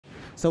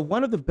So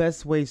one of the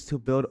best ways to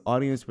build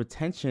audience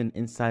retention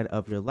inside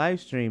of your live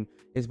stream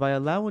is by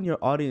allowing your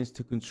audience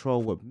to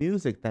control what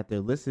music that they're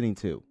listening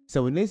to.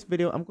 So in this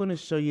video, I'm going to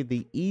show you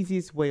the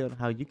easiest way on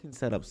how you can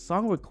set up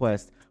song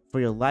requests for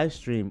your live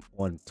stream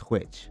on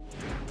Twitch.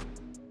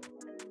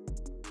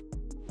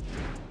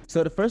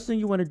 So the first thing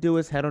you want to do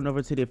is head on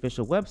over to the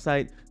official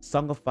website,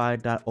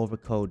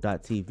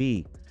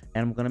 songify.overcode.tv.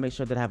 And I'm going to make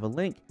sure that I have a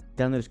link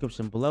down in the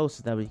description below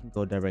so that we can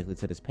go directly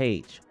to this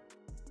page.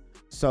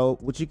 So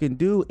what you can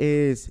do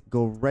is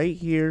go right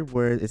here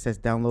where it says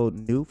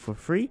download new for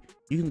free.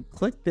 You can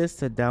click this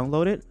to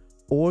download it,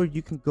 or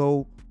you can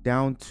go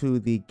down to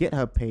the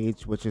GitHub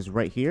page, which is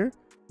right here,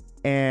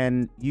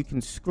 and you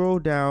can scroll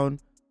down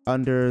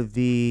under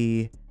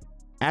the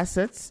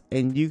assets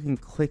and you can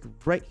click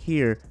right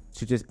here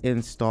to just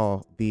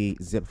install the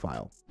zip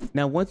file.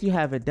 Now, once you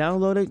have it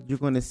downloaded, you're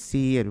going to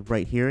see it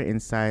right here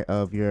inside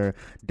of your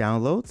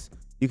downloads.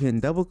 You can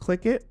double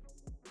click it,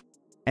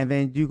 and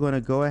then you're going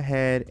to go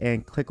ahead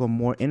and click on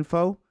more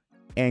info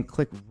and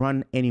click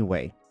run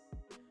anyway.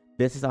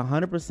 This is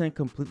 100%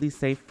 completely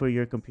safe for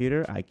your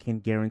computer. I can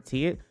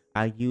guarantee it.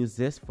 I use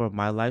this for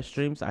my live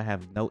streams. I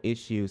have no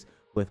issues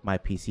with my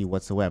PC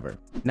whatsoever.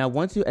 Now,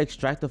 once you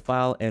extract the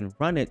file and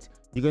run it,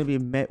 you're going to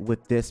be met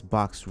with this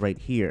box right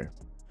here.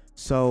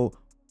 So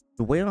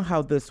the way on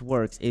how this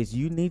works is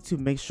you need to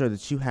make sure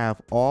that you have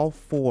all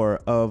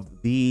 4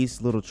 of these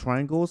little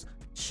triangles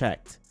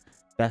checked.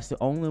 That's the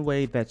only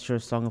way that your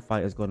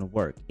Songify is going to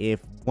work.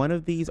 If one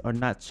of these are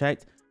not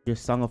checked, your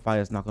Songify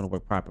is not going to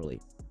work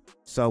properly.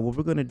 So what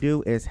we're going to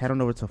do is head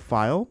on over to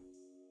File.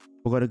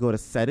 We're going to go to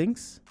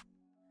Settings.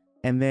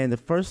 And then the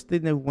first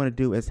thing that we want to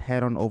do is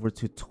head on over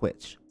to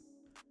Twitch.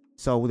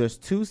 So there's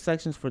 2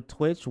 sections for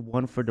Twitch,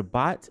 one for the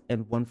bot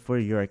and one for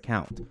your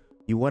account.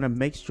 You want to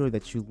make sure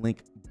that you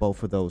link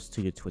both of those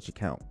to your Twitch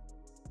account.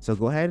 So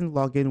go ahead and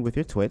log in with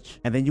your Twitch,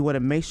 and then you want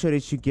to make sure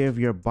that you give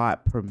your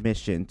bot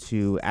permission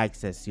to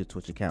access your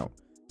Twitch account.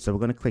 So we're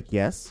going to click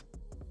yes.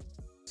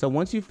 So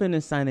once you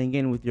finish signing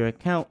in with your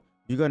account,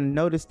 you're going to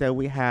notice that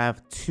we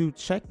have 2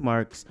 check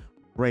marks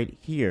right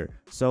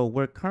here. So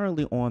we're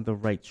currently on the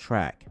right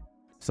track.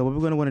 So what we're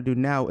going to want to do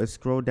now is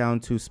scroll down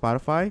to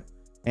Spotify,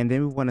 and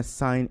then we want to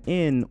sign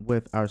in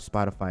with our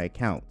Spotify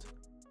account.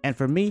 And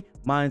for me,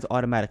 mine's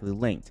automatically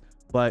linked,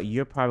 but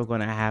you're probably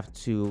going to have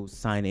to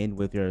sign in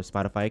with your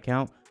Spotify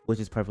account, which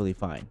is perfectly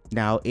fine.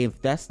 Now,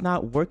 if that's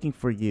not working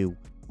for you,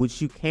 what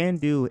you can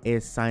do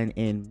is sign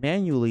in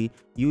manually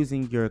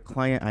using your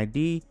client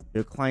ID,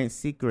 your client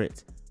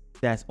secret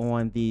that's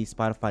on the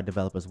Spotify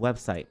developers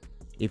website.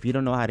 If you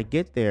don't know how to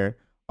get there,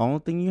 only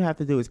thing you have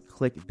to do is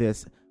click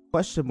this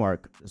question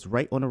mark. It's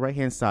right on the right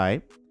hand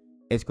side.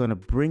 It's going to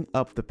bring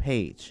up the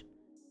page.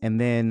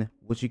 And then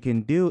what you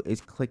can do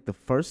is click the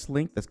first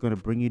link that's going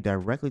to bring you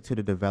directly to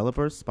the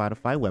developer's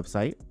Spotify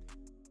website,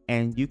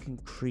 and you can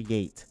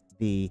create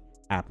the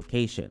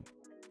application.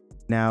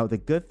 Now, the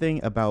good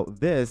thing about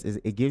this is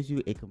it gives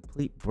you a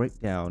complete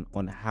breakdown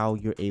on how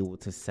you're able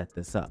to set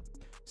this up.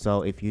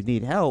 So if you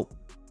need help,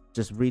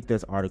 just read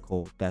this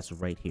article that's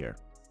right here.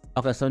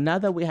 Okay, so now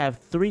that we have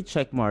 3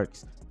 check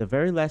marks, the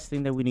very last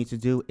thing that we need to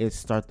do is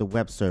start the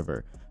web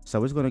server.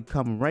 So it's going to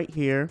come right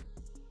here,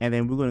 and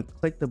then we're going to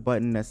click the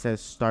button that says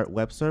start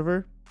web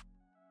server,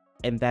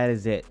 and that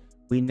is it.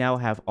 We now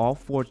have all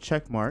 4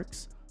 check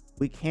marks.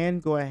 We can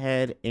go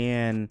ahead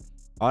and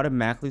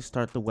automatically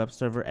start the web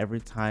server every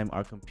time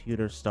our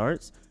computer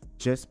starts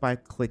just by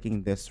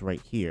clicking this right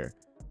here.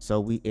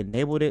 So we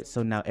enabled it,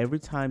 so now every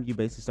time you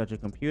basically start your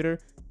computer,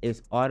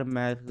 it's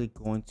automatically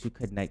going to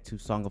connect to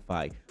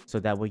Songify, so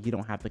that way you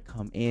don't have to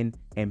come in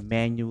and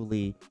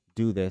manually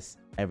do this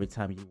every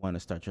time you want to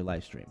start your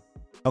live stream.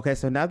 Okay,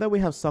 so now that we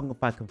have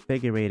Songify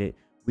configured,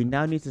 we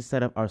now need to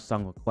set up our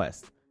song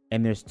request.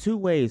 And there's 2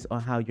 ways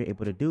on how you're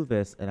able to do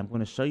this, and I'm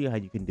going to show you how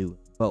you can do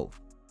both.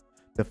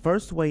 The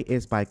first way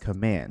is by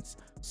commands.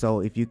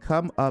 So if you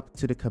come up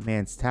to the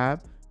commands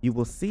tab, you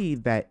will see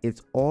that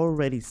it's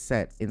already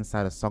set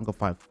inside of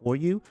Songify for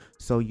you.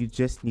 So you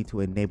just need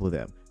to enable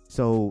them.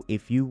 So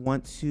if you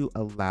want to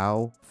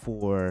allow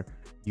for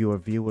your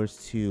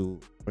viewers to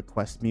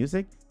request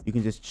music, you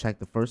can just check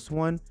the first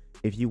one.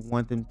 If you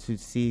want them to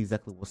see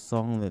exactly what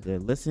song that they're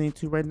listening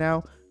to right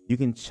now, you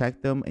can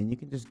check them and you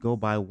can just go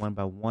by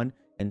one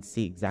and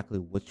see exactly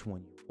which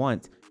one you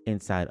want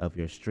inside of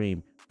your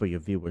stream for your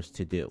viewers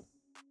to do.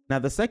 Now,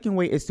 the second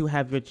way is to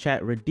have your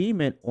chat redeem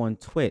it on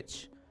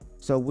Twitch.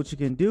 So what you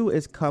can do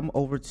is come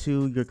over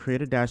to your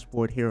creator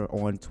dashboard here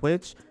on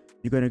Twitch.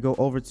 You're going to go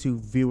over to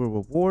viewer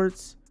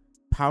rewards,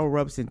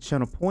 power-ups and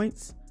channel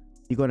points.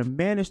 You're going to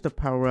manage the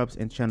power-ups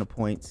and channel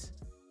points.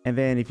 And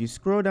then if you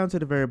scroll down to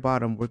the very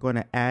bottom, we're going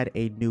to add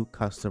a new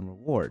custom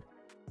reward.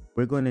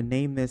 We're going to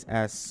name this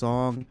as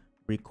song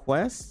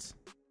requests.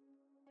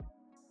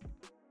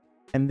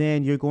 And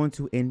then you're going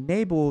to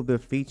enable the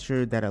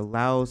feature that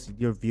allows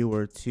your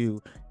viewer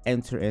to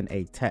enter in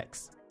a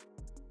text.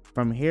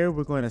 From here,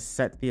 we're going to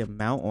set the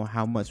amount on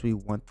how much we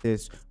want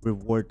this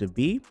reward to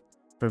be.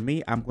 For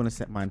me, I'm going to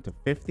set mine to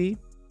 50.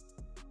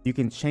 You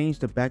can change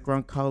the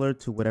background color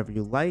to whatever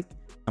you like.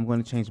 I'm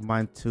going to change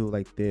mine to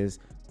like this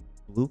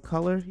blue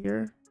color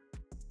here.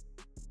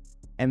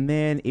 And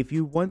then if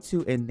you want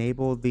to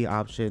enable the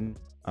option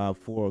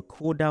for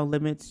cooldown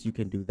limits, you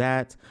can do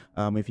that.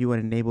 If you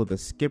want to enable the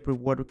skip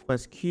reward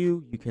request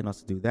queue, you can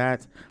also do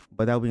that,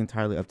 but that'll be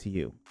entirely up to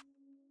you.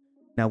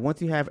 Now,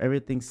 once you have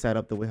everything set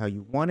up the way how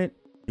you want it,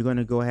 you're going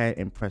to go ahead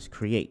and press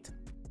create.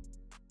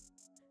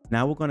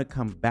 Now we're going to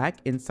come back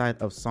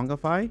inside of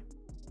Songify.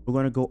 We're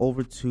going to go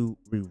over to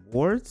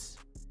rewards.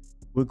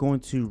 We're going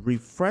to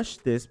refresh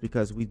this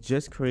because we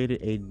just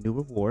created a new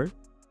reward.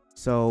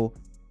 So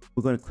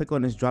we're going to click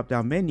on this drop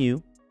down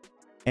menu,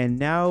 and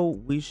now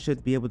we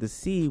should be able to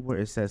see where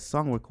it says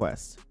song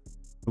requests.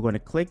 We're going to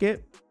click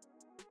it,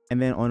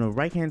 and then on the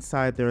right hand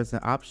side there is an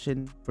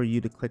option for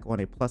you to click on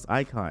a plus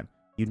icon.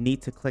 You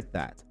need to click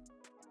that.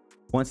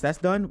 Once that's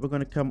done, we're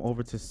going to come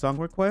over to song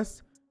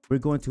requests. We're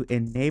going to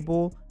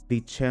enable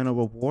the channel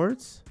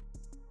rewards,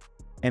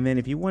 and then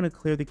if you want to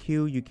clear the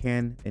queue, you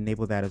can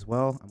enable that as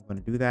well. I'm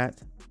going to do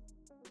that.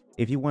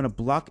 If you want to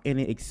block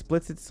any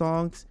explicit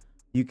songs,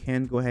 you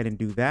can go ahead and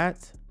do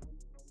that.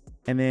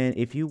 And then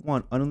if you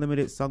want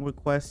unlimited song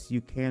requests, you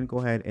can go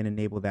ahead and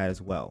enable that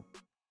as well.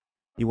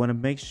 You want to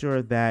make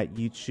sure that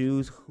you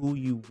choose who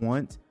you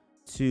want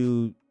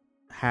to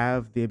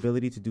have the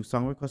ability to do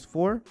song requests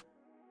for.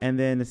 And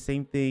then the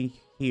same thing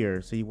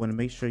here. So you want to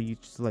make sure you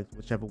select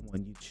whichever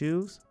one you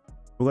choose.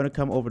 We're going to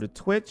come over to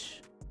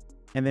Twitch,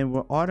 and then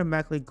we're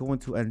automatically going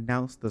to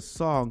announce the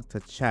song to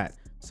chat,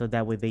 so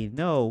that way they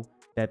know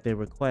that their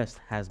request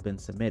has been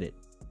submitted.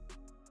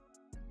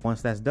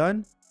 Once that's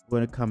done, we're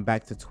going to come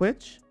back to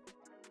Twitch,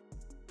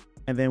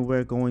 and then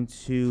we're going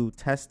to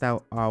test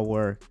out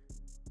our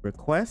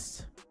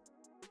request.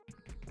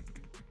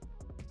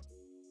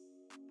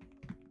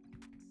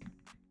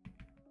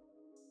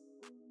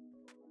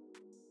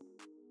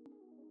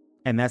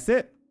 And that's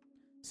it.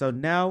 So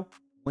now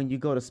when you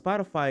go to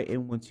Spotify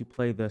and once you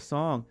play the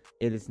song,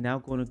 it is now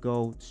going to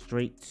go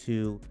straight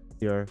to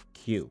your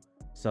queue.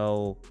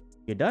 So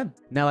you're done.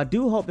 Now, I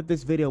do hope that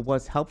this video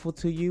was helpful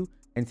to you.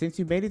 And since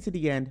you made it to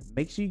the end,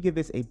 make sure you give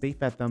this a big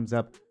fat thumbs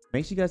up.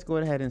 Make sure you guys go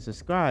ahead and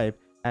subscribe,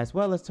 as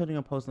well as turning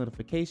on post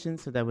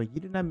notifications, so that way you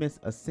do not miss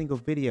a single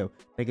video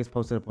that gets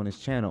posted up on this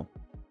channel.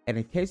 And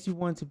in case you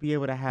want to be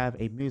able to have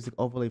a music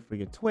overlay for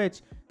your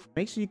Twitch,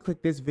 make sure you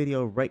click this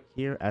video right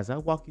here as I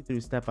walk you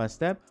through step by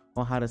step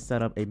on how to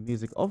set up a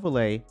music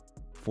overlay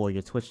for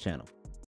your Twitch channel.